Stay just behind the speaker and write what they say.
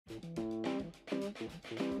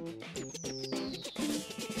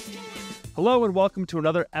Hello and welcome to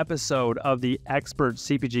another episode of the Expert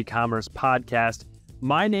CPG Commerce Podcast.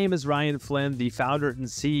 My name is Ryan Flynn, the founder and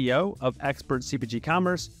CEO of Expert CPG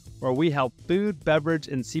Commerce, where we help food, beverage,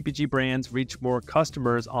 and CPG brands reach more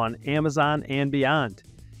customers on Amazon and beyond.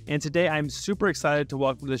 And today I'm super excited to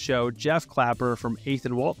welcome to the show Jeff Clapper from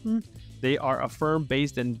 8th Walton. They are a firm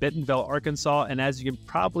based in Bentonville, Arkansas, and as you can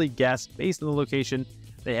probably guess, based on the location,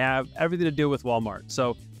 they have everything to do with Walmart.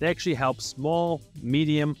 So they actually help small,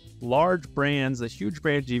 medium, large brands, the huge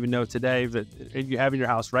brands you even know today that you have in your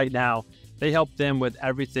house right now. They help them with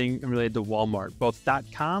everything related to Walmart, both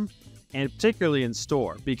 .com and particularly in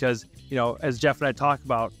store. Because, as Jeff and I talk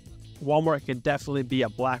about, Walmart can definitely be a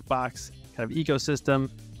black box kind of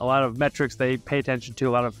ecosystem. A lot of metrics they pay attention to,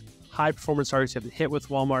 a lot of high performance targets you have to hit with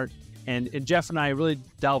Walmart. And Jeff and I really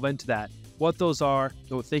delve into that, what those are,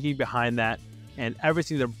 the thinking behind that, and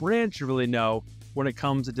everything the brand should really know when it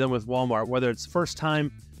comes to dealing with Walmart, whether it's first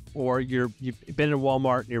time or you've been in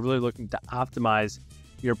Walmart and you're really looking to optimize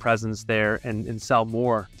your presence there and sell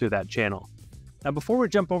more through that channel. Now, before we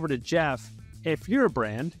jump over to Jeff, if you're a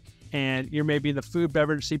brand and you're maybe in the food,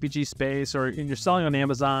 beverage, CPG space, or you're selling on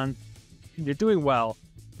Amazon and you're doing well,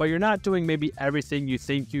 but you're not doing maybe everything you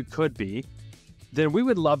think you could be, then we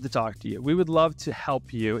would love to talk to you. We would love to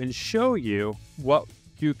help you and show you what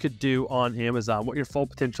you could do on Amazon, what your full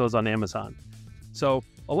potential is on Amazon. So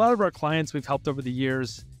a lot of our clients we've helped over the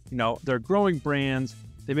years, they're growing brands.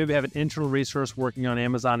 They maybe have an internal resource working on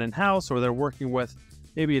Amazon in-house, or they're working with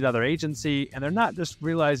maybe another agency, and they're not just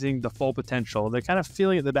realizing the full potential. They're kind of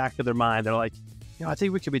feeling it in the back of their mind. They're like, I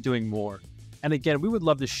think we could be doing more. And again, we would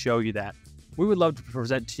love to show you that. We would love to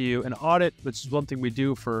present to you an audit, which is one thing we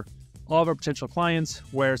do for all of our potential clients,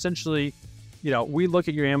 where essentially, we look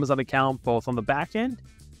at your Amazon account both on the back end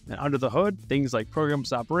and under the hood, things like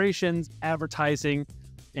programs, operations, advertising,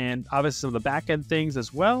 and obviously some of the back end things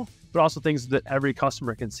as well, but also things that every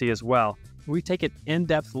customer can see as well. We take an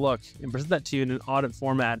in-depth look and present that to you in an audit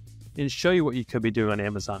format and show you what you could be doing on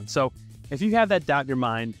Amazon. So if you have that doubt in your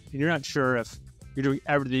mind and you're not sure if you're doing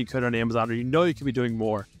everything you could on Amazon, or you could be doing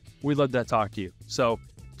more, we'd love to talk to you. So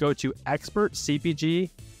go to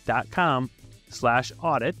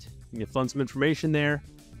expertcpg.com/audit. You can fill in some information there,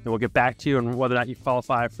 and we'll get back to you on whether or not you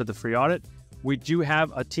qualify for the free audit. We do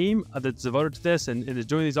have a team that's devoted to this and is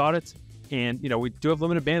doing these audits, and we do have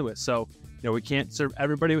limited bandwidth. So we can't serve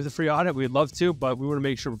everybody with a free audit. We'd love to, but we want to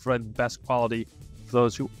make sure we provide the best quality for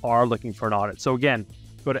those who are looking for an audit. So again,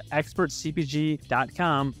 go to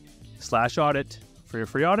expertcpg.com/audit for your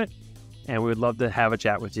free audit, and we would love to have a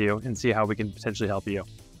chat with you and see how we can potentially help you.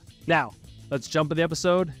 Now, let's jump into the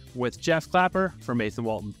episode with Jeff Clapper from 8th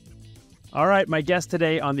Walton. All right, my guest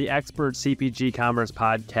today on the Expert CPG Commerce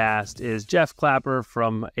Podcast is Jeff Clapper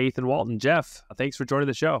from 8th Walton. Jeff, thanks for joining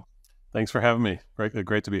the show. Thanks for having me.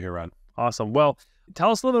 Great to be here, Ron. Awesome. Well,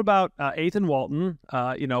 tell us a little bit about 8th Walton,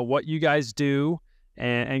 what you guys do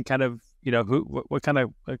and kind of, what kind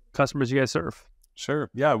of customers you guys serve. Sure.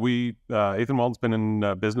 Yeah, 8th Walton's been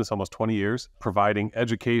in business almost 20 years, providing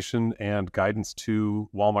education and guidance to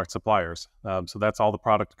Walmart suppliers. So that's all the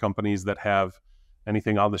product companies that have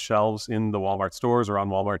anything on the shelves in the Walmart stores or on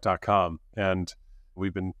Walmart.com. And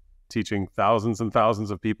we've been teaching thousands and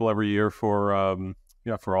thousands of people every year for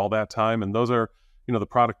all that time. And those are, the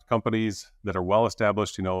product companies that are well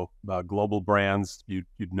established, global brands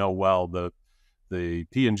you'd know well, the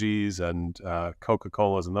P&Gs and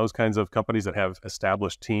Coca-Colas and those kinds of companies that have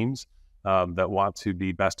established teams that want to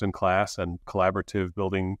be best in class and collaborative,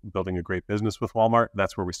 building a great business with Walmart.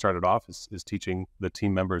 That's where we started off, is teaching the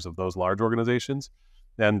team members of those large organizations.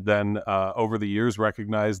 And then over the years,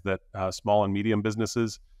 recognized that small and medium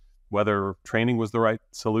businesses, whether training was the right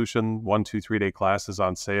solution, 1, 2, 3 day classes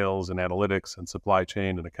on sales and analytics and supply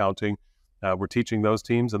chain and accounting, we're teaching those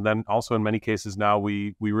teams. And then also in many cases now,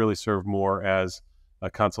 we really serve more as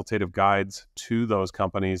consultative guides to those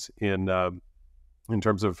companies in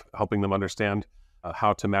terms of helping them understand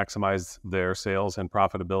how to maximize their sales and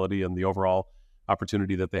profitability and the overall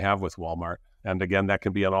opportunity that they have with Walmart. And again, that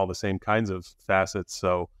can be on all the same kinds of facets.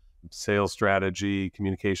 So sales strategy,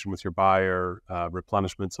 communication with your buyer,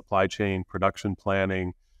 replenishment, supply chain, production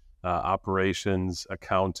planning, operations,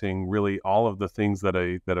 accounting, really all of the things that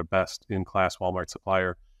a best in class Walmart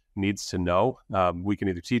supplier needs to know. We can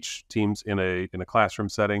either teach teams in a classroom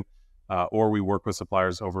setting, or we work with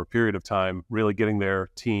suppliers over a period of time, really getting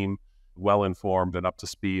their team well informed and up to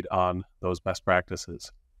speed on those best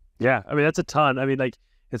practices. Yeah, I mean, that's a ton. I mean, like,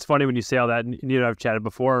 it's funny when you say all that, and you know, I've chatted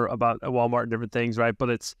before about Walmart and different things, right?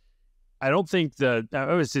 But I don't think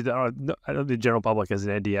obviously, I don't think the general public has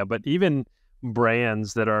an idea, but even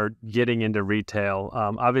brands that are getting into retail.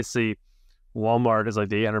 Obviously, Walmart is like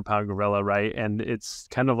the 800-pound gorilla, right? And it's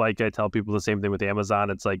kind of like I tell people the same thing with Amazon.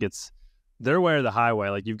 It's like it's their way or the highway.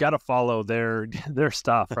 Like you've got to follow their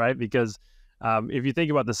stuff, right? Because if you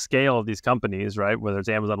think about the scale of these companies, right, whether it's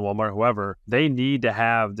Amazon, Walmart, whoever, they need to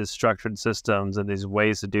have these structured systems and these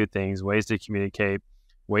ways to do things, ways to communicate,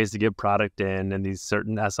 ways to get product in, and these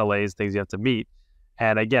certain SLAs, things you have to meet.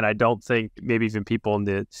 And again, I don't think maybe even people in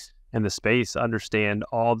the space understand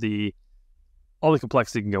all the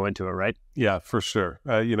complexity can go into it, right? Yeah, for sure.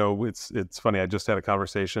 It's funny. I just had a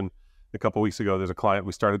conversation a couple of weeks ago. There's a client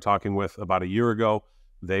we started talking with about a year ago.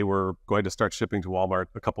 They were going to start shipping to Walmart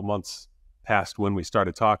a couple months past when we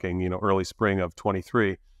started talking, early spring of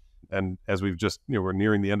 23. And as we've just, we're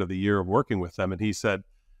nearing the end of the year of working with them. And he said,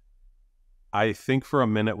 I think for a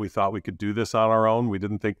minute we thought we could do this on our own. We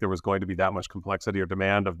didn't think there was going to be that much complexity or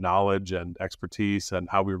demand of knowledge and expertise and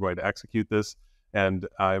how we were going to execute this. And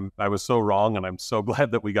I was so wrong, and I'm so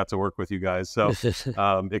glad that we got to work with you guys. So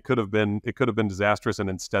it could have been disastrous, and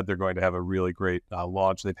instead they're going to have a really great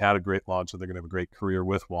launch. They've had a great launch, and they're going to have a great career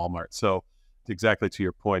with Walmart. So exactly to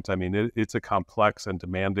your point, I mean, it's a complex and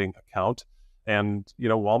demanding account, and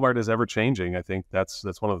Walmart is ever changing. I think that's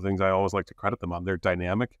one of the things I always like to credit them on. They're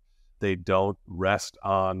dynamic. They don't rest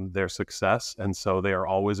on their success, and so they are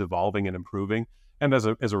always evolving and improving. And as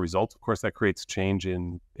a result, of course, that creates change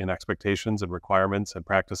in expectations and requirements and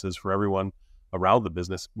practices for everyone around the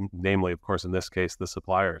business, namely, of course, in this case, the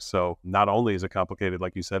suppliers. So not only is it complicated,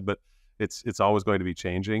 like you said, but it's always going to be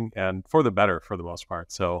changing, and for the better for the most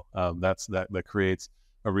part. So that creates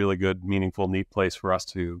a really good, meaningful, neat place for us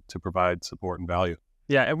to provide support and value.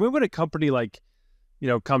 Yeah, and when would a company like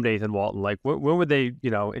come to 8th Walton? Like when would they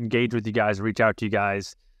engage with you guys, reach out to you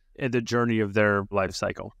guys in the journey of their life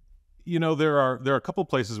cycle? There are a couple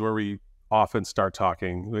places where we often start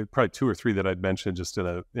talking. Probably two or three that I'd mentioned just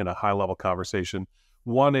in a high level conversation.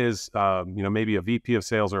 One is maybe a VP of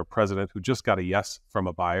sales or a president who just got a yes from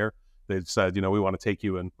a buyer. They've said, we want to take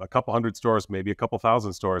you in a couple hundred stores, maybe a couple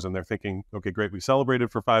thousand stores, and they're thinking, okay, great, we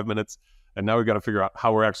celebrated for 5 minutes, and now we've got to figure out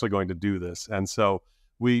how we're actually going to do this. And so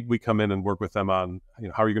we come in and work with them on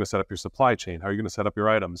how are you going to set up your supply chain, how are you going to set up your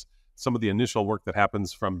items, some of the initial work that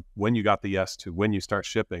happens from when you got the yes to when you start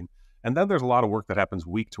shipping. And then there's a lot of work that happens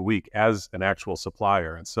week to week as an actual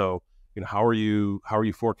supplier. And so, how are you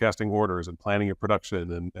forecasting orders and planning your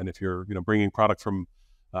production? And if you're, bringing product from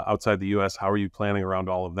outside the U.S., how are you planning around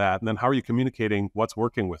all of that? And then how are you communicating what's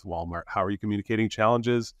working with Walmart? How are you communicating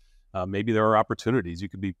challenges? Maybe there are opportunities. You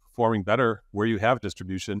could be performing better where you have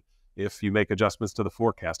distribution if you make adjustments to the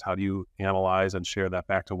forecast. How do you analyze and share that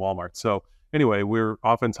back to Walmart? So anyway, we're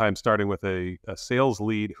oftentimes starting with a sales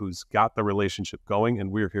lead who's got the relationship going,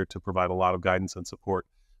 and we're here to provide a lot of guidance and support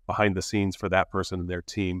behind the scenes for that person and their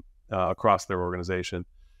team across their organization.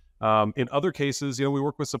 In other cases, we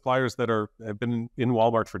work with suppliers that have been in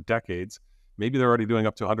Walmart for decades. Maybe they're already doing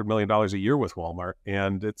up to $100 million a year with Walmart,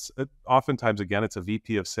 and oftentimes, again, it's a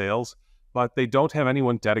VP of sales, but they don't have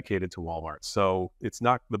anyone dedicated to Walmart. So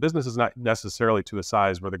the business is not necessarily to a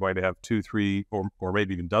size where they're going to have 2, 3, or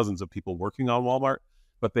maybe even dozens of people working on Walmart,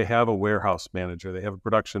 but they have a warehouse manager, they have a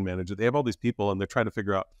production manager, they have all these people, and they're trying to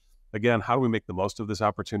figure out, again, how do we make the most of this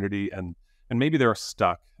opportunity? And maybe they're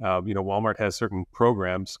stuck. Walmart has certain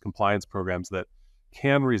programs, compliance programs that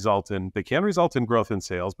can result in growth in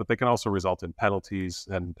sales, but they can also result in penalties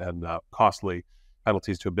and costly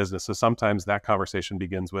penalties to a business. So sometimes that conversation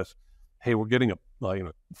begins with, hey, we're getting a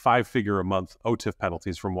 5-figure a month OTIF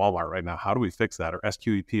penalties from Walmart right now. How do we fix that? Or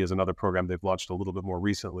SQEP is another program they've launched a little bit more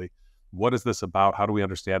recently. What is this about? How do we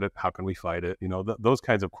understand it? How can we fight it? Those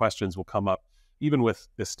kinds of questions will come up even with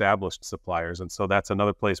established suppliers. And so that's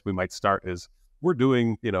another place we might start is we're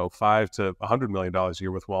doing, $5 to $100 million a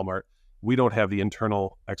year with Walmart. We don't have the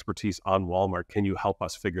internal expertise on Walmart. Can you help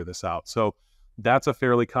us figure this out? So that's a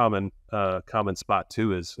fairly common spot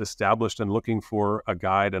too, is established and looking for a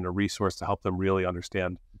guide and a resource to help them really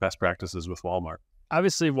understand best practices with Walmart.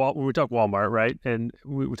 Obviously, when we talk Walmart, right, and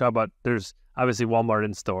we talk about there's obviously Walmart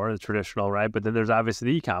in store, the traditional, right, but then there's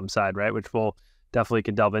obviously the e-com side, right, which we'll definitely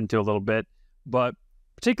can delve into a little bit, but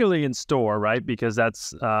particularly in store, right, because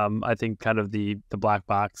that's I think kind of the black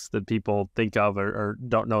box that people think of or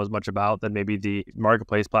don't know as much about than maybe the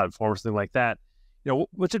marketplace platform or something like that.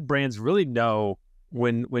 What should brands really know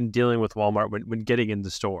when dealing with Walmart, when getting in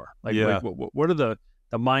the store? Like what are the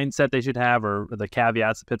mindset they should have, or the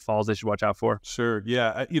caveats, the pitfalls they should watch out for? Sure.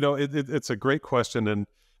 Yeah. It's a great question. And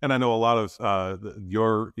I know a lot of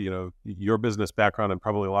your business background and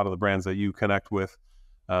probably a lot of the brands that you connect with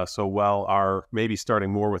so well are maybe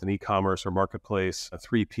starting more with an e-commerce or marketplace, a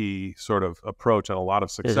 3P sort of approach, and a lot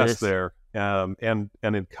of success there. And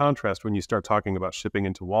in contrast, when you start talking about shipping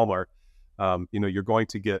into Walmart,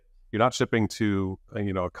 you're not shipping to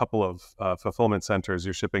a couple of fulfillment centers.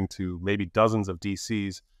 You're shipping to maybe dozens of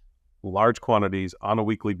DCs, large quantities on a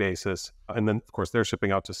weekly basis, and then of course they're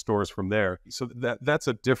shipping out to stores from there. So that's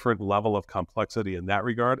a different level of complexity in that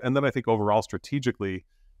regard. And then I think overall strategically,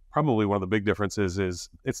 probably one of the big differences is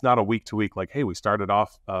it's not a week to week, like, hey, we started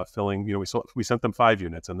off filling, we sent them 5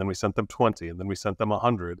 units, and then we sent them 20, and then we sent them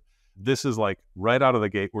 100. This is like right out of the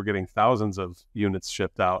gate, we're getting thousands of units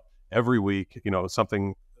shipped out every week,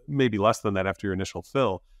 something maybe less than that after your initial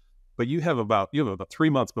fill. But you have about 3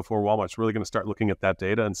 months before Walmart's really going to start looking at that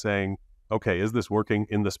data and saying, okay, is this working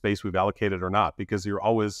in the space we've allocated or not? Because you're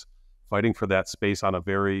always fighting for that space on a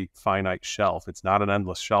very finite shelf. It's not an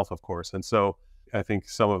endless shelf, of course. And so I think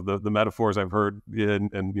some of the metaphors I've heard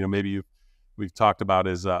and maybe we've talked about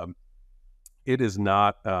is it is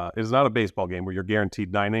not a baseball game where you're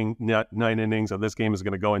guaranteed nine innings, and this game is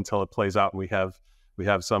going to go until it plays out and we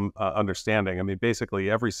have some understanding. I mean, basically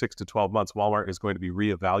every 6 to 12 months, Walmart is going to be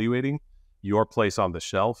reevaluating your place on the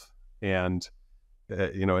shelf, and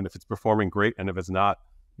and if it's performing great, and if it's not,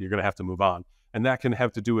 you're going to have to move on. And that can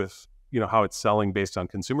have to do with how it's selling based on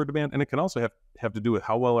consumer demand, and it can also have to do with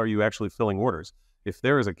how well are you actually filling orders. If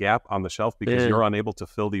there is a gap on the shelf because you're unable to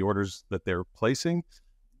fill the orders that they're placing,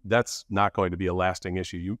 that's not going to be a lasting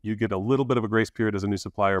issue. You get a little bit of a grace period as a new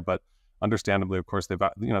supplier, but understandably, of course, they've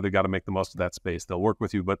got to make the most of that space. They'll work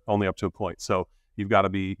with you, but only up to a point. So you've got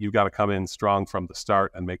to come in strong from the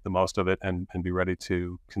start and make the most of it and be ready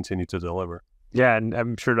to continue to deliver. Yeah, and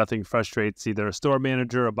I'm sure nothing frustrates either a store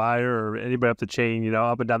manager, a buyer, or anybody up the chain,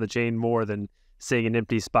 up and down the chain more than seeing an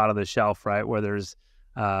empty spot on the shelf, right? Where there's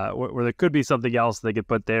where there could be something else they could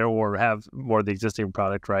put there or have more of the existing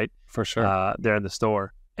product, right? For sure. There in the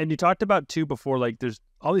store. And you talked about too before, like there's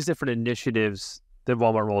all these different initiatives that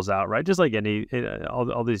Walmart rolls out, right? Just like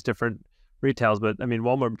all these different retails, but I mean,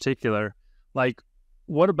 Walmart in particular, like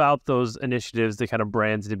what about those initiatives, the kind of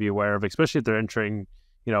brands to be aware of, especially if they're entering,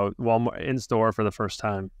 Walmart in store for the first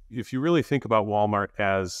time? If you really think about Walmart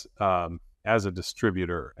as a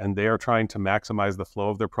distributor, and they are trying to maximize the flow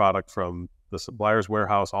of their product from the supplier's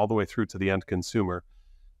warehouse all the way through to the end consumer.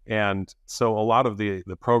 And so a lot of the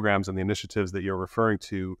programs and the initiatives that you're referring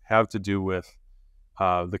to have to do with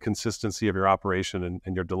the consistency of your operation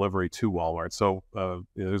and your delivery to Walmart. So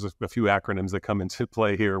there's a few acronyms that come into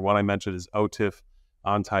play here. One I mentioned is OTIF,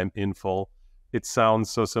 on time, in full. It sounds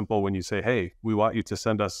so simple when you say, hey, we want you to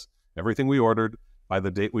send us everything we ordered by the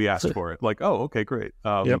date we asked for it. Like, oh, okay, great.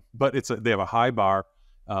 Yep. But they have a high bar.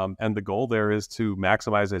 And the goal there is to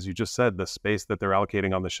maximize, as you just said, the space that they're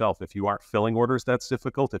allocating on the shelf. If you aren't filling orders, that's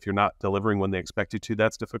difficult. If you're not delivering when they expect you to,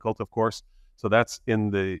 that's difficult, of course. So that's in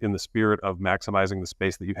the spirit of maximizing the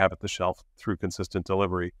space that you have at the shelf through consistent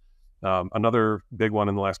delivery. Another big one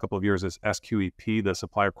in the last couple of years is SQEP, the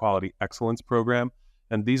Supplier Quality Excellence Program.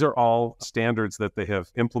 And these are all standards that they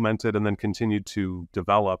have implemented and then continued to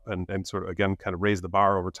develop and sort of, again, kind of raise the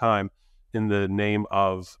bar over time in the name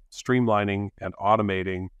of streamlining and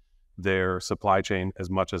automating their supply chain as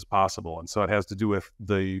much as possible. And so it has to do with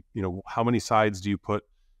how many sides do you put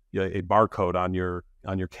a barcode on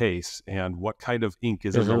your case, and what kind of ink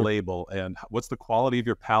is in the label, and what's the quality of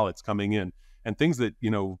your pallets coming in, and things that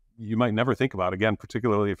you might never think about, again,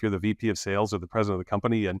 particularly if you're the VP of sales or the president of the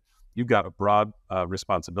company and you've got a broad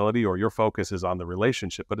responsibility, or your focus is on the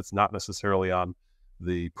relationship, but it's not necessarily on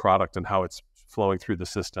the product and how it's flowing through the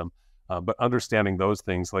system. But understanding those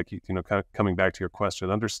things, like, kind of coming back to your question,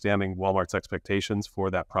 understanding Walmart's expectations for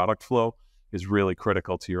that product flow is really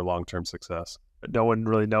critical to your long-term success. No one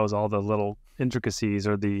really knows all the little intricacies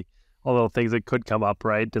or all the little things that could come up,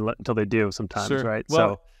 right? Until they do sometimes, sure. Right?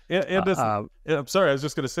 Well, I'm sorry, I was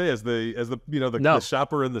just going to say, as the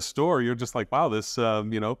shopper in the store, you're just like, wow, this,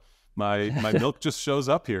 my milk just shows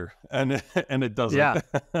up here, and it doesn't. Yeah,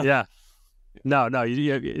 yeah. No,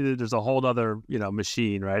 there's a whole other,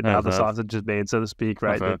 machine, right? How the sausage is made, so to speak,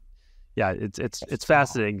 right? It's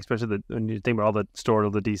fascinating, especially when you think about all the stores,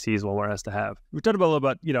 all the DCs Walmart has to have. We talked about a little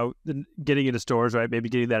about, getting into stores, right? Maybe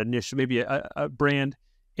getting that initial, maybe a brand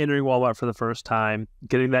entering Walmart for the first time,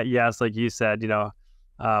 getting that yes, like you said, doing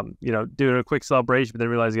a quick celebration, but then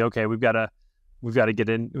realizing, okay, we've got to get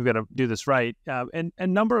in, we've got to do this right. And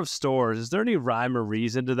number of stores, is there any rhyme or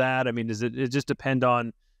reason to that? I mean, does it just depend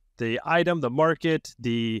on the item, the market,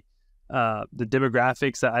 the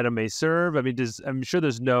demographics that item may serve? I mean, I'm sure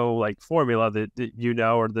there's no like formula that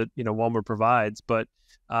or that Walmart provides, but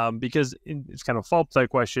because it's kind of a fault type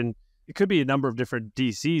question, it could be a number of different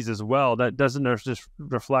DCs as well. That doesn't just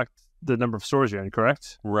reflect the number of stores you're in,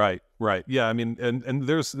 correct? Right. Yeah. I mean, and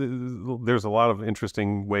there's a lot of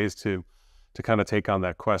interesting ways to to kind of take on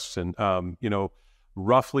that question,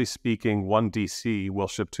 roughly speaking, one DC will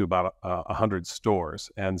ship to about 100 stores.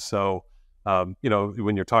 And so,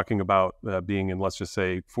 when you're talking about being in, let's just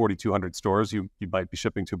say, 4,200 stores, you might be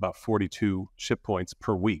shipping to about 42 ship points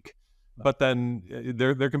per week. But then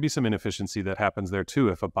there can be some inefficiency that happens there too.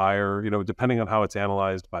 If a buyer, depending on how it's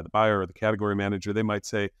analyzed by the buyer or the category manager, they might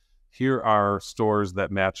say, here are stores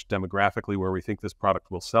that match demographically where we think this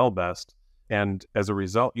product will sell best. And as a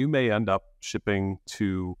result, you may end up shipping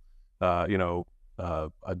to,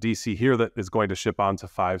 a DC here that is going to ship on to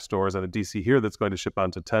 5 stores and a DC here that's going to ship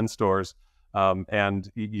on to 10 stores.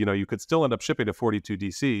 You could still end up shipping to 42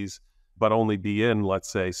 DCs, but only be in,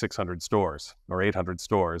 let's say, 600 stores or 800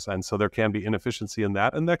 stores. And so there can be inefficiency in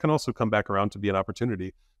that. And that can also come back around to be an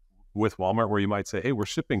opportunity with Walmart where you might say, hey, we're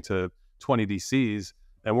shipping to 20 DCs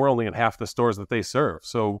and we're only in half the stores that they serve.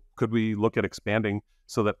 So could we look at expanding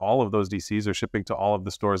so that all of those DCs are shipping to all of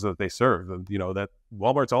the stores that they serve? And, that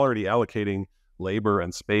Walmart's already allocating labor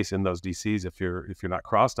and space in those DCs. If you're not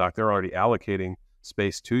cross-dock, they're already allocating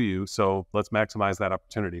space to you. So let's maximize that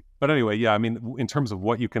opportunity. But anyway, yeah, I mean, in terms of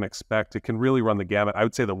what you can expect, it can really run the gamut. I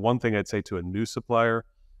would say the one thing I'd say to a new supplier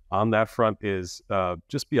on that front is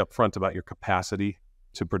just be upfront about your capacity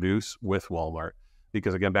to produce with Walmart.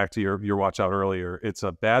 Because again, back to your watch out earlier, it's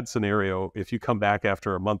a bad scenario if you come back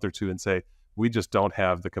after a month or two and say, we just don't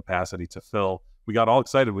have the capacity to fill. We got all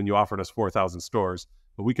excited when you offered us 4,000 stores,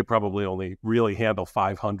 but we could probably only really handle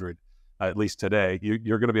 500. At least today.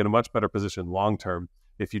 You're going to be in a much better position long-term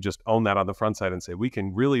if you just own that on the front side and say, we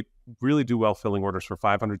can really, really do well filling orders for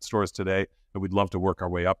 500 stores today, and we'd love to work our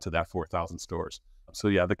way up to that 4,000 stores. So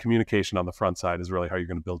yeah, the communication on the front side is really how you're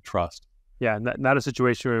going to build trust. Yeah, not a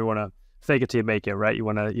situation where you want to fake it till you make it, right? You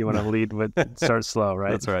want to lead with start slow,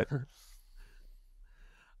 right? That's right.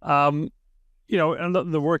 And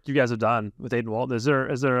the work you guys have done with 8th Walton, is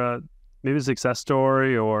there maybe a success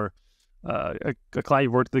story or a client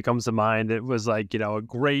you worked with that comes to mind? It was like, a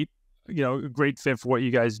great fit for what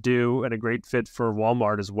you guys do and a great fit for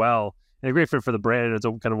Walmart as well. And a great fit for the brand. It's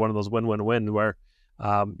kind of one of those win-win-win where,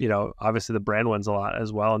 obviously the brand wins a lot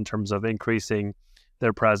as well in terms of increasing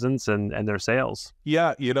their presence and their sales.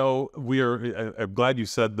 Yeah. I'm glad you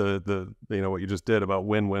said the what you just did about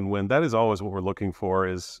win-win-win. That is always what we're looking for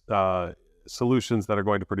is solutions that are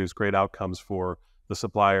going to produce great outcomes for the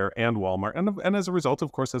supplier and Walmart. And as a result,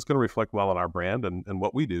 of course, that's going to reflect well on our brand and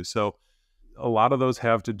what we do. So a lot of those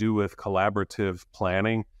have to do with collaborative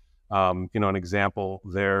planning. An example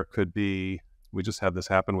there could be, we just had this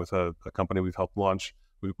happen with a company we've helped launch.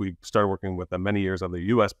 We started working with them many years on the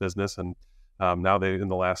U.S. business, and now in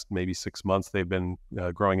the last maybe 6 months, they've been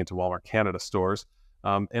growing into Walmart Canada stores.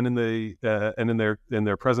 And in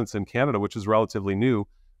their presence in Canada, which is relatively new,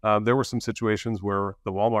 there were some situations where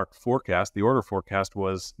the Walmart forecast, the order forecast,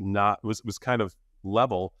 was kind of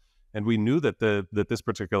level, and we knew that this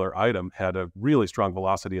particular item had a really strong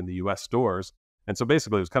velocity in the U.S. stores, and so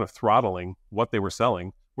basically it was kind of throttling what they were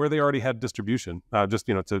selling where they already had distribution.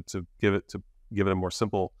 To give it a more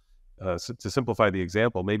simple, to simplify the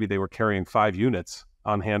example, maybe they were carrying 5 units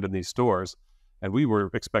on hand in these stores, and we were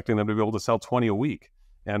expecting them to be able to sell 20 a week,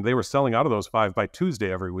 and they were selling out of those 5 by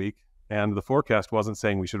Tuesday every week. And the forecast wasn't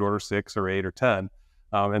saying we should order 6 or 8 or 10.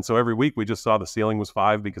 And so every week we just saw the ceiling was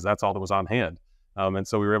 5 because that's all that was on hand. And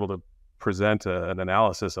so we were able to present an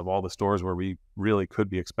analysis of all the stores where we really could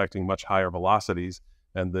be expecting much higher velocities.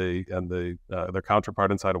 And their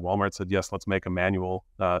counterpart inside of Walmart said, yes, let's make a manual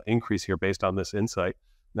increase here based on this insight.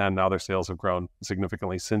 And now their sales have grown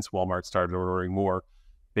significantly since Walmart started ordering more,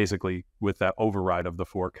 basically with that override of the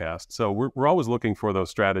forecast. So we're always looking for those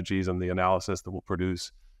strategies and the analysis that will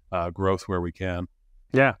produce growth where we can.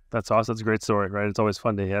 Yeah, that's awesome. That's a great story, right? It's always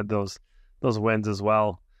fun to have those wins as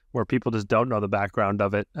well, where people just don't know the background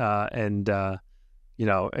of it.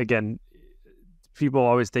 Again, people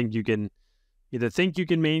always think you can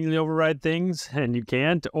manually override things and you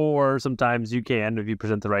can't, or sometimes you can if you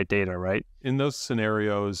present the right data, right? In those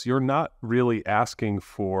scenarios, you're not really asking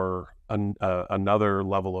for another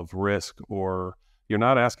level of risk, or you're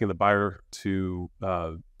not asking the buyer to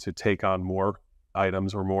take on more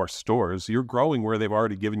items or more stores. You're growing where they've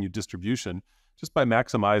already given you distribution just by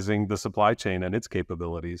maximizing the supply chain and its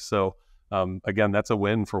capabilities. So again, that's a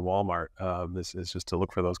win for Walmart. This is just to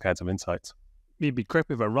look for those kinds of insights. Maybe correct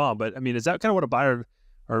me if I'm wrong, but I mean, is that kind of what a buyer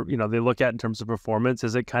or they look at in terms of performance?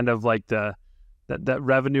 Is it kind of like that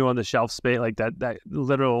revenue on the shelf space, like that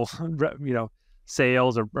literal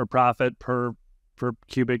sales or profit per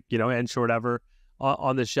cubic inch or whatever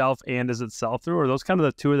on the shelf, and is it sell through? Or those kind of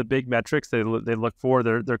the two of the big metrics they look for,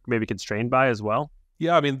 they're maybe constrained by as well?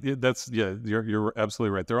 Yeah, I mean, you're absolutely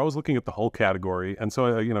right. They're always looking at the whole category. And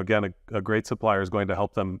so, again, a great supplier is going to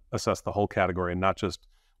help them assess the whole category and not just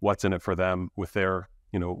what's in it for them with their,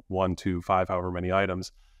 1, 2, 5, however many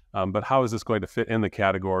items. But how is this going to fit in the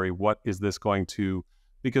category? What is this going to,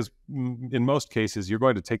 because in most cases, you're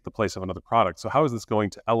going to take the place of another product. So how is this going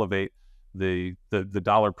to elevate the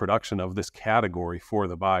dollar production of this category for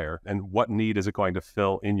the buyer, and what need is it going to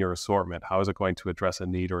fill in your assortment? How is it going to address a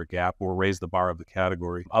need or a gap or raise the bar of the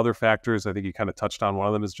category? Other factors, I think you kind of touched on one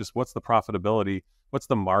of them, is just what's the profitability, what's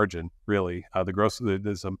the margin really? There's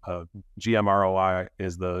a GM ROI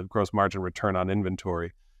is the gross margin return on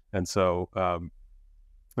inventory, and so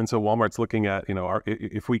Walmart's looking at,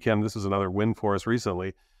 if we can, this is another win for us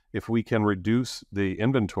recently. If we can reduce the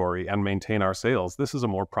inventory and maintain our sales, this is a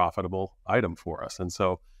more profitable item for us. And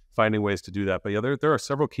so finding ways to do that. But yeah, there are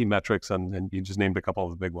several key metrics, and you just named a couple of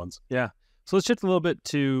the big ones. Yeah. So let's shift a little bit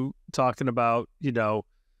to talking about,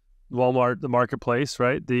 Walmart, the marketplace,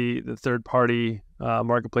 right? The third-party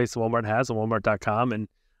marketplace that Walmart has on Walmart.com. And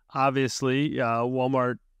obviously,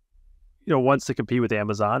 Walmart, wants to compete with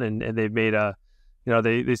Amazon, and they've made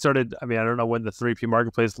they started, I don't know when the 3P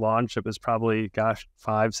marketplace launched. It was probably,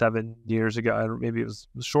 5-7 years ago. Maybe it was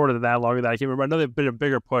shorter than that, longer than that. I can't remember. I know they've been a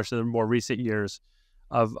bigger push in the more recent years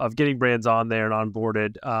of getting brands on there and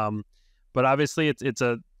onboarded. But obviously it's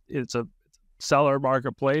a seller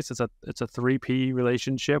marketplace. It's a 3P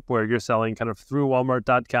relationship where you're selling kind of through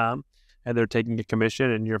Walmart.com, and they're taking a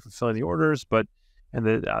commission and you're fulfilling the orders,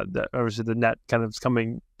 and obviously the net kind of is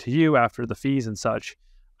coming to you after the fees and such.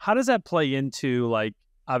 How does that play into,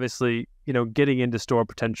 obviously, getting into store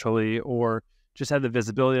potentially, or just have the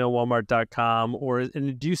visibility on Walmart.com?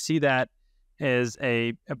 And do you see that as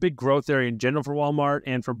a big growth area in general for Walmart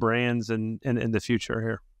and for brands in the future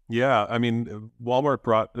here? Yeah,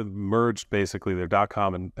 Walmart merged basically their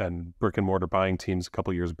 .com and brick and mortar buying teams a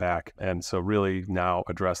couple years back, and so really now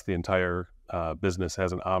address the entire business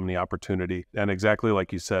as an omni opportunity. And exactly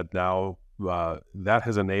like you said, now that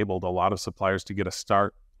has enabled a lot of suppliers to get a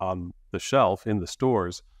start on the shelf in the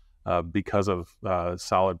stores because of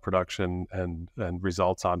solid production and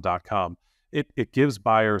results on .com. It gives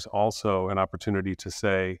buyers also an opportunity to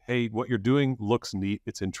say, hey, what you're doing looks neat,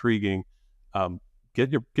 it's intriguing. Get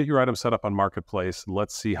your item set up on Marketplace.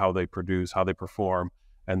 Let's see how they produce, how they perform,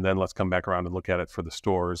 and then let's come back around and look at it for the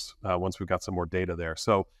stores once we've got some more data there.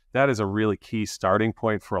 So that is a really key starting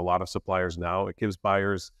point for a lot of suppliers now. It gives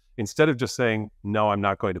buyers, instead of just saying, no, I'm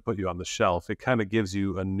not going to put you on the shelf, it kind of gives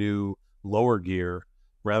you a new lower gear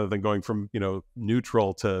rather than going from,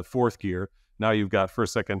 neutral to fourth gear. Now you've got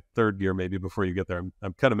first, second, third gear maybe before you get there.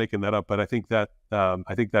 I'm kind of making that up, but I think that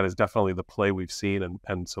is definitely the play we've seen,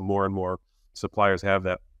 and so more and more suppliers have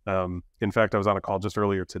that. In fact, I was on a call just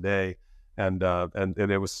earlier today, and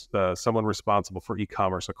it was someone responsible for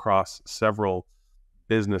e-commerce across several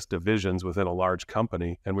business divisions within a large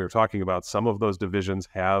company. And we were talking about some of those divisions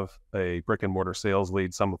have a brick and mortar sales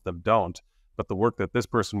lead, some of them don't. But the work that this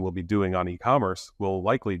person will be doing on e-commerce will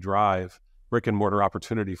likely drive brick and mortar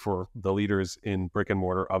opportunity for the leaders in brick and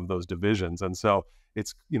mortar of those divisions. And so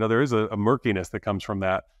it's, there is a murkiness that comes from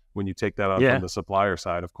that when you take that on from the supplier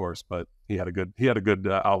side, of course. But he had a good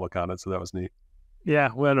outlook on it, so that was neat. Yeah,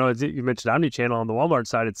 well, no, you mentioned omnichannel on the Walmart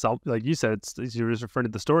side. It's like you said, you were referring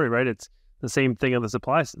to the story, right? It's the same thing on the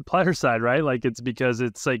supplier side, right? Like, it's because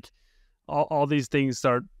it's like all these things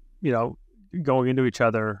start, going into each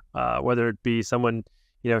other, whether it be someone,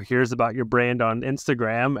 hears about your brand on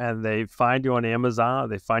Instagram and they find you on Amazon,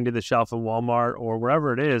 they find you the shelf in Walmart or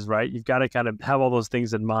wherever it is, right? You've got to kind of have all those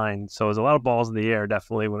things in mind. So there's a lot of balls in the air,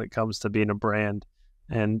 definitely, when it comes to being a brand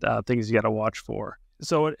and things you got to watch for.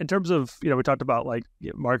 So in terms of, we talked about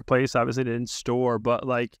marketplace, obviously in store, but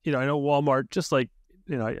I know Walmart, just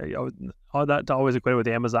all that always equated with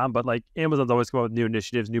Amazon, but Amazon's always come up with new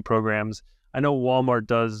initiatives, new programs. I know Walmart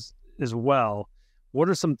does as well. What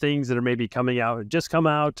are some things that are maybe coming out, just come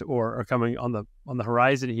out, or are coming on the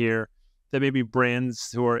horizon here that maybe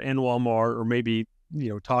brands who are in Walmart, or maybe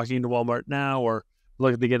talking to Walmart now, or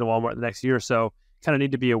looking to get to Walmart the next year or so, kind of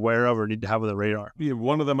need to be aware of or need to have on the radar? Yeah,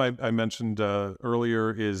 one of them I mentioned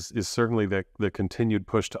earlier is certainly the continued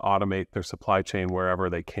push to automate their supply chain wherever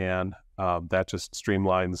they can. That just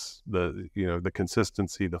streamlines the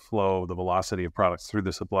consistency, the flow, the velocity of products through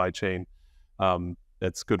the supply chain.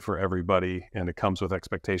 It's good for everybody, and it comes with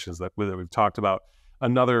expectations that we've talked about.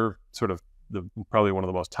 Another sort of probably one of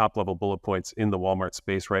the most top level bullet points in the Walmart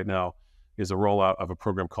space right now is a rollout of a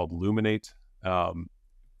program called Luminate.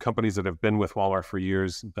 Companies that have been with Walmart for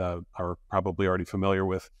years are probably already familiar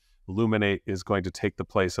with. Luminate is going to take the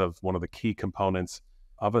place of one of the key components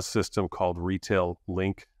of a system called Retail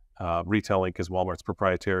Link. Retail Link is Walmart's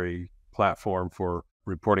proprietary platform for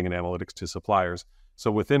reporting and analytics to suppliers.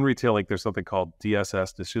 So within Retail Link, there's something called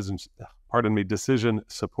DSS, decision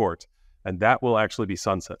support, and that will actually be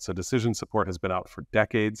sunset. So decision support has been out for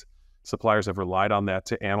decades. Suppliers have relied on that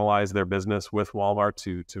to analyze their business with Walmart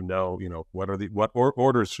to know, what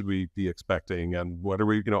orders should we be expecting, and what are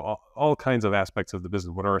we, all kinds of aspects of the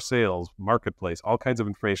business. What are our sales, marketplace, all kinds of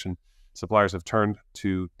information. Suppliers have turned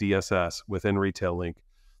to DSS within Retail Link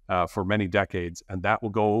for many decades, and that will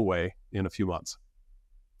go away in a few months.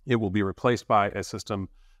 It will be replaced by a system.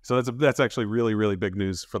 So that's actually really, really big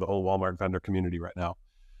news for the whole Walmart vendor community right now.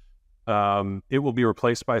 It will be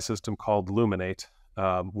replaced by a system called Luminate,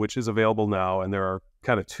 which is available now. And there are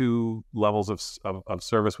kind of two levels of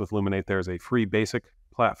service with Luminate. There's a free basic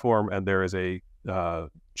platform, and there is a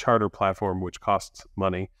charter platform, which costs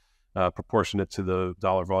money, proportionate to the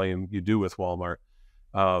dollar volume you do with Walmart.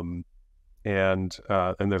 And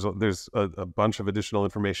there's a bunch of additional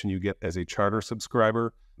information you get as a charter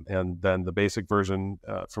subscriber. And then the basic version,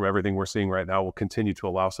 from everything we're seeing right now, will continue to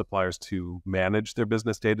allow suppliers to manage their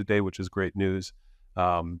business day to day, which is great news.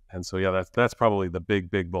 And so, yeah, that's probably the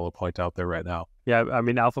big bullet point out there right now. Yeah, I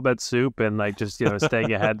mean, alphabet soup and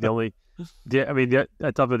staying ahead. I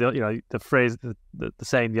thought the phrase, the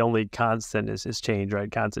saying, the only constant is change,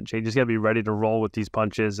 right? Constant change. You just got to be ready to roll with these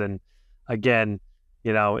punches. And again,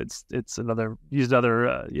 it's another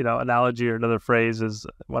analogy or another phrase is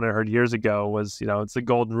what I heard years ago was, it's the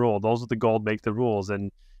golden rule. Those with the gold make the rules.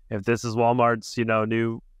 And if this is Walmart's,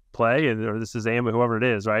 new play, or this is AMA, whoever it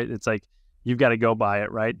is, right? It's like, you've got to go by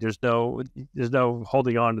it, right? There's no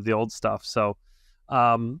holding on to the old stuff. So,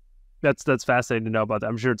 that's fascinating to know about that.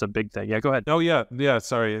 I'm sure it's a big thing. Yeah, go ahead. Oh yeah.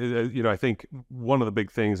 Sorry. I think one of the big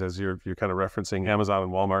things, as you're kind of referencing Amazon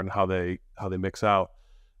and Walmart and how they mix out.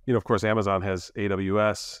 Of course, Amazon has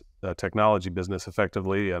AWS, technology business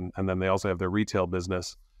effectively, and then they also have their retail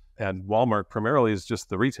business. And Walmart primarily is just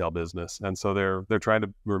the retail business. And so they're trying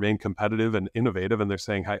to remain competitive and innovative, and they're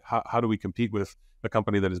saying, how do we compete with a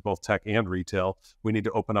company that is both tech and retail? We need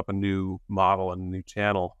to open up a new model and a new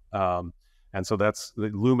channel. And so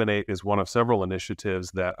Luminate is one of several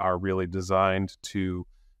initiatives that are really designed to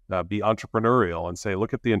be entrepreneurial and say,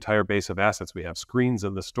 look at the entire base of assets. We have screens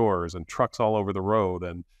in the stores and trucks all over the road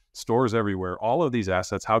and stores everywhere. All of these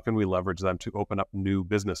assets, how can we leverage them to open up new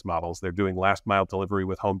business models? They're doing last mile delivery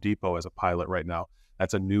with Home Depot as a pilot right now.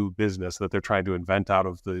 That's a new business that they're trying to invent out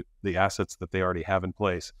of the assets that they already have in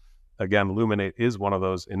place. Again, Luminate is one of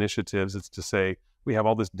those initiatives. It's to say, we have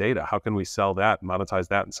all this data. How can we sell that, monetize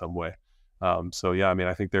that in some way? So yeah,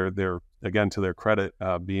 I think they're again, to their credit,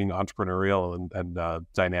 being entrepreneurial and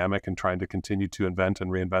dynamic and trying to continue to invent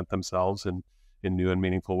and reinvent themselves in new and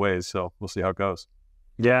meaningful ways. So we'll see how it goes.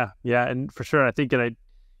 Yeah, and for sure, I think, and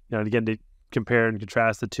again, to compare and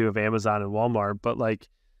contrast the two of Amazon and Walmart, but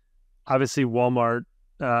obviously Walmart,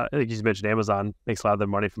 I think you mentioned Amazon makes a lot of their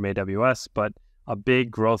money from AWS, but a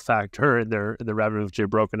big growth factor in their revenue, which they've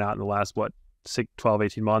broken out in the last 12,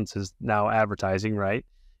 18 months, is now advertising, right?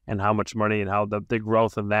 And how much money and how the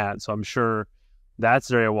growth in that. So I'm sure that's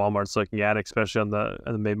the area Walmart's looking at, especially on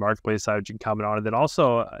the main marketplace side, which you can comment on. And then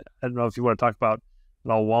also, I don't know if you want to talk about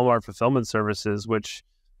Walmart fulfillment services, which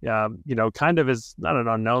kind of is not an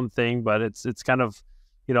unknown thing, but it's kind of,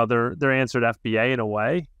 they're answered FBA in a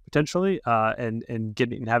way potentially, and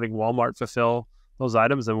having Walmart fulfill those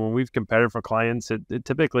items. And when we've compared for clients, it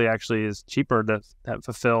typically actually is cheaper to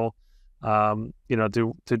fulfill through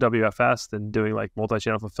WFS than doing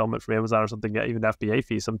multi-channel fulfillment from Amazon or something, even FBA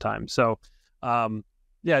fees sometimes. So, do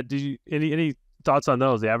you any thoughts on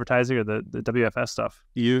those, the advertising or the WFS stuff?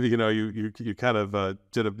 You kind of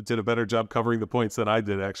did a better job covering the points than I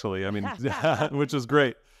did, actually. Which is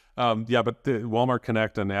great. But the Walmart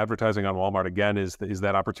Connect and advertising on Walmart, again, is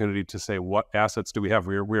that opportunity to say, what assets do we have?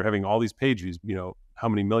 We're having all these page views, how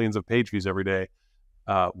many millions of page views every day?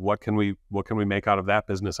 What can we make out of that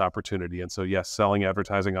business opportunity? And so, yes, selling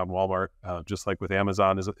advertising on Walmart, just like with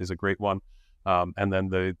Amazon, is a great one. And then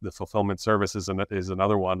the fulfillment service is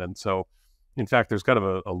another one. And so, in fact, there's kind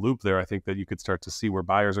of a loop there, I think, that you could start to see where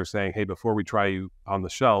buyers are saying, hey, before we try you on the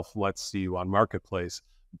shelf, let's see you on Marketplace.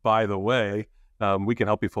 By the way, we can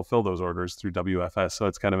help you fulfill those orders through WFS. So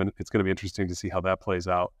it's going to be interesting to see how that plays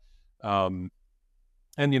out. And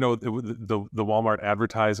the Walmart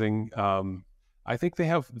advertising, I think they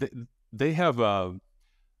have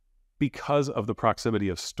because of the proximity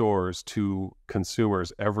of stores to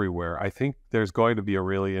consumers everywhere. I think there's going to be a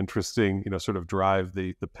really interesting, sort of drive.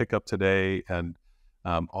 The pickup today and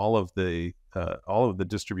all of the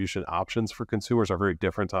distribution options for consumers are very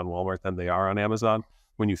different on Walmart than they are on Amazon.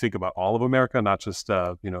 when you think about all of America, not just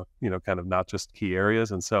kind of not just key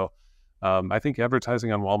areas. And so I think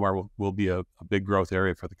advertising on Walmart will be a big growth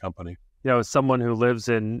area for the company. As someone who lives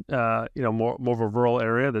in more of a rural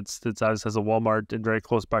area that's has a Walmart in very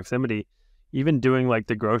close proximity, even doing like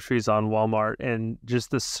the groceries on Walmart and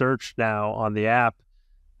just the search now on the app.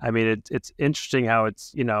 I mean, it's interesting how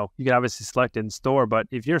it's, you can obviously select in store, but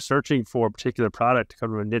if you're searching for a particular product to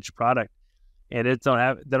come to a niche product and they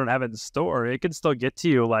don't have it in store, it can still get to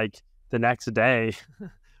you like the next day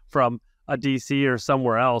from a DC or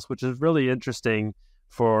somewhere else, which is really interesting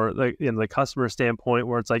for the customer standpoint,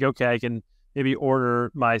 where it's like, okay, I can maybe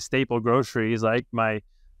order my staple groceries, like my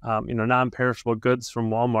non-perishable goods from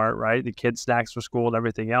Walmart, right? The kids' snacks for school and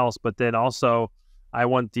everything else. But then also I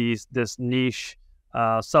want this niche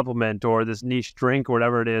supplement or this niche drink or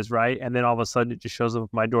whatever it is, right? And then all of a sudden it just shows up at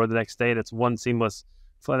my door the next day and it's one seamless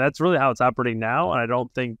flow. That's really how it's operating now. And I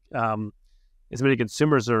don't think as many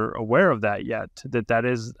consumers are aware of that yet, that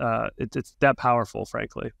is, it's that powerful,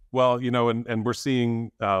 frankly. Well, and we're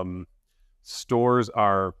seeing stores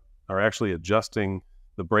are actually adjusting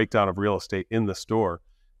the breakdown of real estate in the store,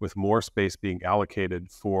 with more space being allocated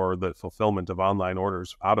for the fulfillment of online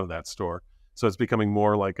orders out of that store. So it's becoming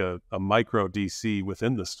more like a micro DC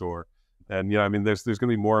within the store. And, there's going to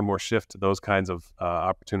be more and more shift to those kinds of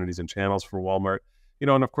opportunities and channels for Walmart.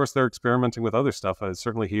 And of course they're experimenting with other stuff.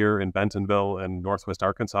 Certainly here in Bentonville and Northwest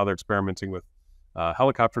Arkansas, they're experimenting with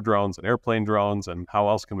helicopter drones and airplane drones, and how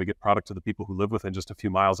else can we get product to the people who live within just a few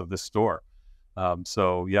miles of this store.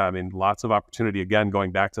 Lots of opportunity, again,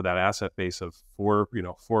 going back to that asset base of more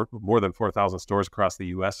than 4,000 stores across the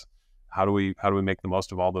U.S. How do we make the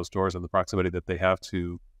most of all those stores and the proximity that they have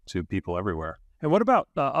to people everywhere? And what about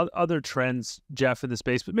other trends, Jeff, in the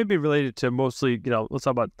space, but maybe related to mostly, let's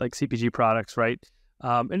talk about like CPG products, right?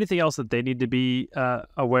 Anything else that they need to be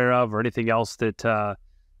aware of, or anything else that,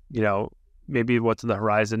 maybe what's in the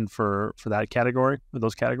horizon for that category, or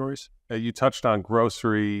those categories? You touched on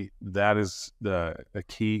grocery. That is a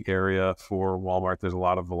key area for Walmart. There's a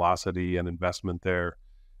lot of velocity and investment there,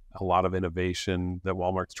 a lot of innovation that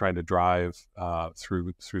Walmart's trying to drive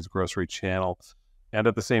through the grocery channel. And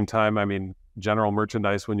at the same time, general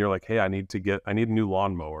merchandise, when you're like, hey, I need a new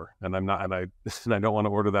lawnmower, and I don't want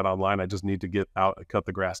to order that online. I just need to get out and cut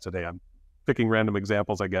the grass today. I'm picking random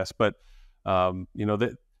examples, I guess, but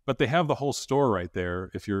but they have the whole store right there.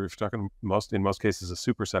 If you're talking in most cases a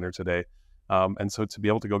super center today, and so to be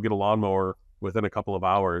able to go get a lawnmower within a couple of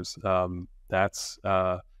hours, that's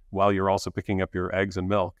while you're also picking up your eggs and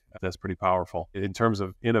milk. That's pretty powerful. In terms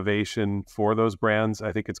of innovation for those brands,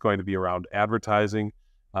 I think it's going to be around advertising.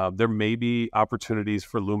 There may be opportunities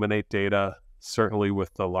for Luminate data, certainly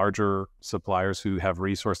with the larger suppliers who have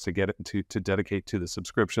resource to get it to dedicate to the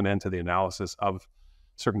subscription and to the analysis of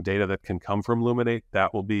certain data that can come from Luminate.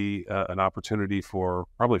 That will be an opportunity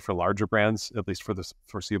probably for larger brands, at least for the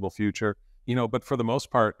foreseeable future. But for the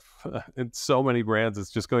most part, in so many brands,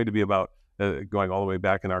 it's just going to be about going all the way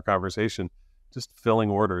back in our conversation, just filling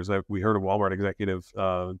orders. We heard a Walmart executive,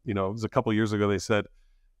 it was a couple of years ago, they said,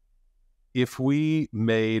 if we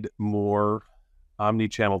made more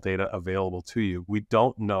omni-channel data available to you, we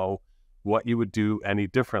don't know what you would do any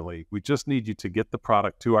differently. We just need you to get the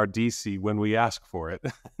product to our DC when we ask for it.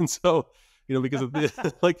 And so, because of the,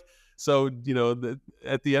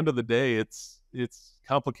 at the end of the day, it's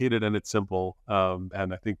complicated and it's simple.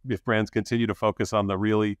 And I think if brands continue to focus on the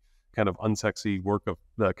really kind of unsexy work of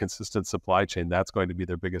the consistent supply chain, that's going to be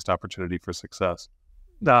their biggest opportunity for success.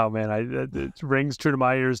 No, man, it rings true to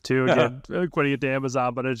my ears too. Again, quitting it to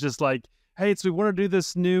Amazon, but it's just like, hey, so we want to do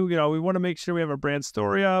this new, we want to make sure we have a brand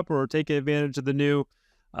story up or take advantage of the new,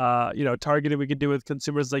 targeting we can do with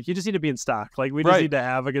consumers. Like, you just need to be in stock. Like, we just need to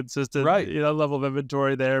have a consistent, level of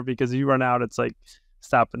inventory there, because if you run out, it's like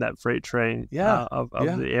stopping that freight train of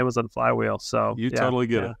the Amazon flywheel. So you totally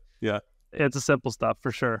get it. Yeah. It's a simple stuff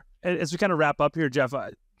for sure. And as we kind of wrap up here, Jeff,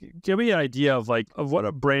 give me an idea of what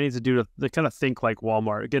a brand needs to do to kind of think like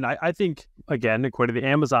Walmart. Again, I think, according to the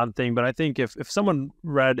Amazon thing, but I think if someone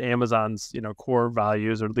read Amazon's, core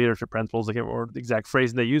values or leadership principles, or the exact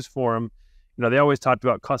phrasing they use for them, they always talked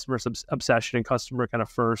about customer obsession and customer kind of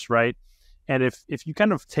first, right? And if you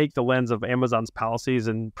kind of take the lens of Amazon's policies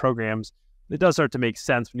and programs, it does start to make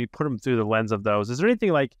sense when you put them through the lens of those. Is there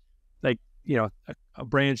anything like a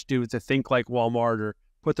brand should do to think like Walmart, or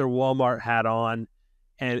put their Walmart hat on,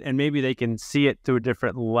 and maybe they can see it through a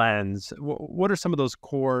different lens? What are some of those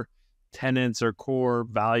core tenets or core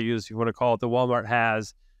values, if you want to call it, that Walmart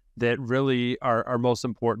has that really are most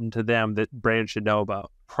important to them that brands should know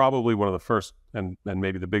about? Probably one of the first and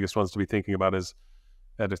maybe the biggest ones to be thinking about is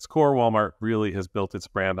at its core, Walmart really has built its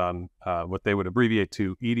brand on what they would abbreviate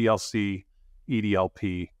to EDLC,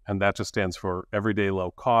 EDLP, and that just stands for everyday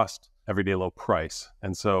low cost, everyday low price.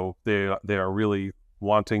 And so they are really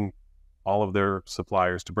wanting all of their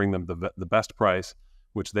suppliers to bring them the best price,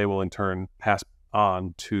 which they will in turn pass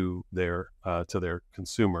on to their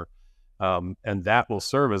consumer. And that will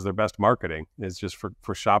serve as their best marketing, is just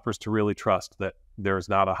for shoppers to really trust that there's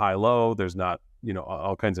not a high-low, there's not,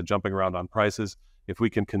 all kinds of jumping around on prices. If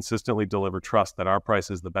we can consistently deliver trust that our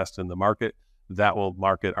price is the best in the market, that will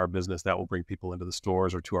market our business, that will bring people into the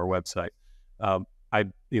stores or to our website.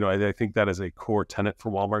 I think that is a core tenet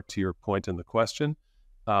for Walmart, to your point in the question.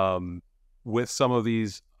 With some of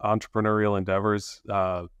these entrepreneurial endeavors,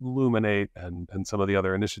 Luminate and some of the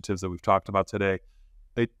other initiatives that we've talked about today,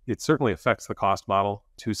 it certainly affects the cost model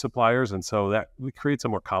to suppliers. And so that creates a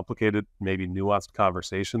more complicated, maybe nuanced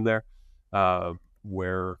conversation there,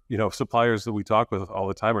 where, suppliers that we talk with all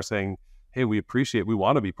the time are saying, hey, we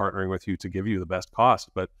want to be partnering with you to give you the best cost.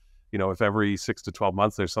 But, if every 6 to 12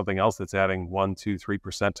 months there's something else that's adding 1%, 2%,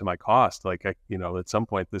 3% to my cost, at some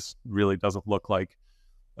point this really doesn't look like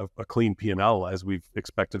a clean P&L as we've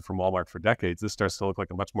expected from Walmart for decades. This starts to look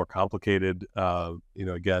like a much more complicated,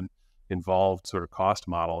 again, involved sort of cost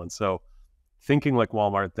model. And so thinking like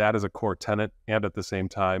Walmart, that is a core tenet. And at the same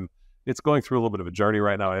time, it's going through a little bit of a journey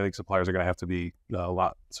right now. I think suppliers are going to have to be a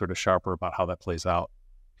lot sort of sharper about how that plays out.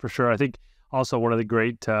 For sure. I think also one of the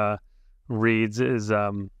great reads is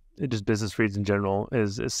just business reads in general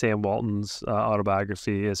is Sam Walton's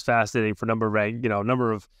autobiography. Is fascinating for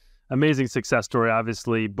number of amazing success story,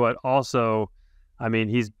 obviously, but also,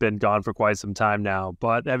 he's been gone for quite some time now.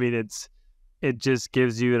 But it just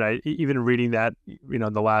gives you, and even reading that, I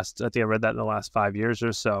think I read that in the last 5 years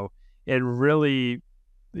or so, it really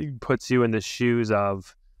puts you in the shoes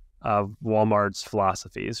of Walmart's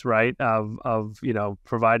philosophies, right? Of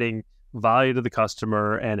providing value to the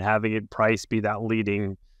customer and having it price be that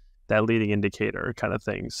leading indicator kind of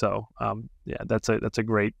thing. So that's a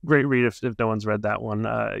great read if no one's read that one.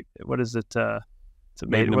 What is it? It's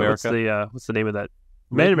Made in America. What's the name of that?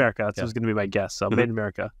 Made in America. That's going to be my guess. So Made in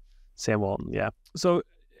America, Sam Walton. Yeah. So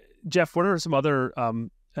Jeff, what are some other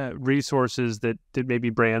resources that maybe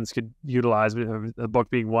brands could utilize? The book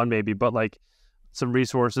being one, maybe, but like some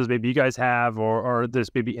resources maybe you guys have, or there's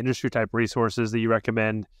maybe industry type resources that you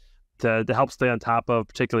recommend to help stay on top of,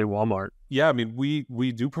 particularly Walmart? Yeah,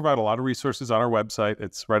 we do provide a lot of resources on our website.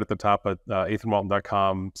 It's right at the top at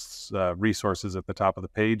 8thwalton.com, resources at the top of the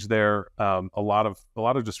page there. A lot of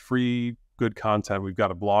just free, good content. We've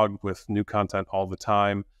got a blog with new content all the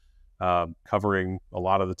time, covering a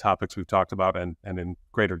lot of the topics we've talked about and in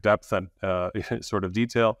greater depth and sort of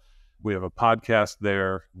detail. We have a podcast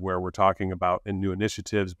there where we're talking about new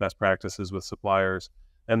initiatives, best practices with suppliers,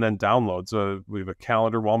 and then downloads. We have a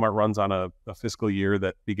calendar. Walmart runs on a fiscal year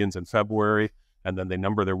that begins in February, and then they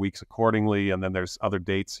number their weeks accordingly. And then there's other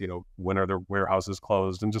dates, when are their warehouses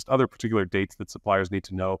closed, and just other particular dates that suppliers need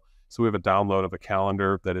to know. So we have a download of a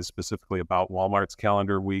calendar that is specifically about Walmart's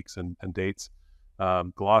calendar weeks and dates.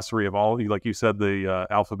 Glossary of all, like you said, the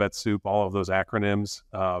alphabet soup, all of those acronyms.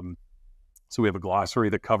 So we have a glossary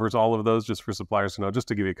that covers all of those just for suppliers to know, just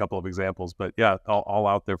to give you a couple of examples. But yeah, all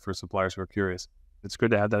out there for suppliers who are curious. It's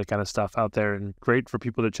good to have that kind of stuff out there and great for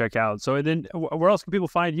people to check out. So then where else can people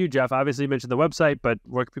find you, Jeff? Obviously you mentioned the website, but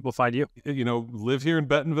where can people find you? Live here in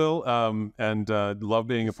Bentonville and love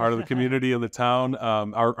being a part of the community in the town.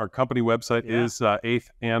 Our company website is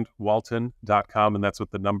 8thwalton.com, and that's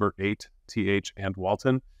with the number 8, TH and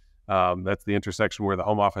Walton. That's the intersection where the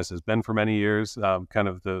home office has been for many years.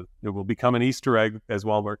 It will become an Easter egg as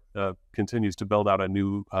Walmart continues to build out a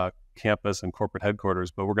new campus and corporate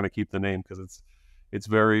headquarters, but we're going to keep the name because it's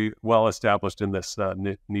very well established in this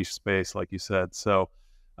niche space, like you said. So,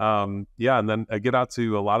 and then I get out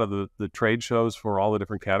to a lot of the trade shows for all the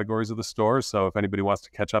different categories of the stores. So if anybody wants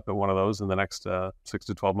to catch up at one of those in the next 6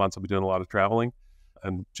 to 12 months, I'll be doing a lot of traveling.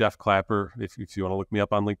 And Jeff Clapper, if you want to look me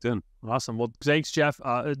up on LinkedIn. Awesome. Well, thanks, Jeff.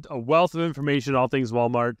 A wealth of information, all things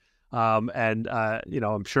Walmart.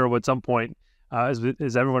 I'm sure at some point,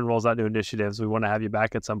 as everyone rolls out new initiatives, we want to have you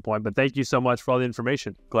back at some point. But thank you so much for all the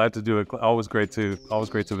information. Glad to do it. Always great to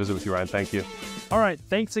visit with you, Ryan. Thank you. All right.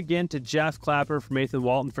 Thanks again to Jeff Clapper from 8th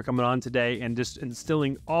Walton for coming on today and just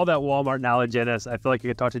instilling all that Walmart knowledge in us. I feel like I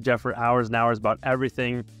could talk to Jeff for hours and hours about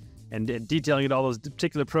everything and detailing all those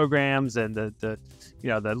particular programs and the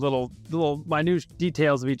little minute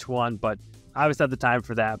details of each one. But I always have the time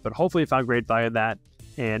for that. But hopefully you found great value in that.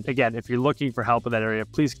 And again, if you're looking for help in that area,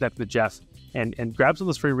 please connect with Jeff and grab some of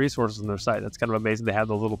those free resources on their site. That's kind of amazing. They have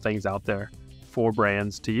those little things out there for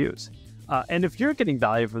brands to use. And if you're getting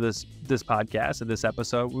value from this podcast and this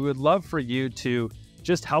episode, we would love for you to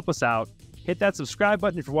just help us out. Hit that subscribe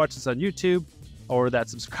button if you're watching this on YouTube, or that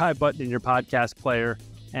subscribe button in your podcast player.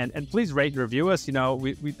 And please rate and review us.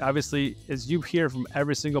 We obviously, as you hear from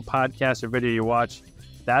every single podcast or video you watch,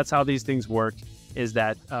 that's how these things work, is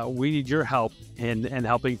that we need your help in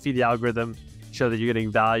helping feed the algorithm, show that you're getting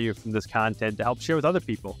value from this content to help share with other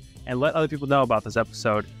people and let other people know about this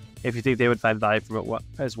episode if you think they would find value from it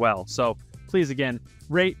as well. So please, again,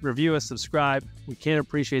 rate, review us, subscribe. We can't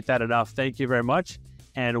appreciate that enough. Thank you very much.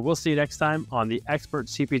 And we'll see you next time on the Expert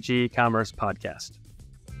CPG Commerce Podcast.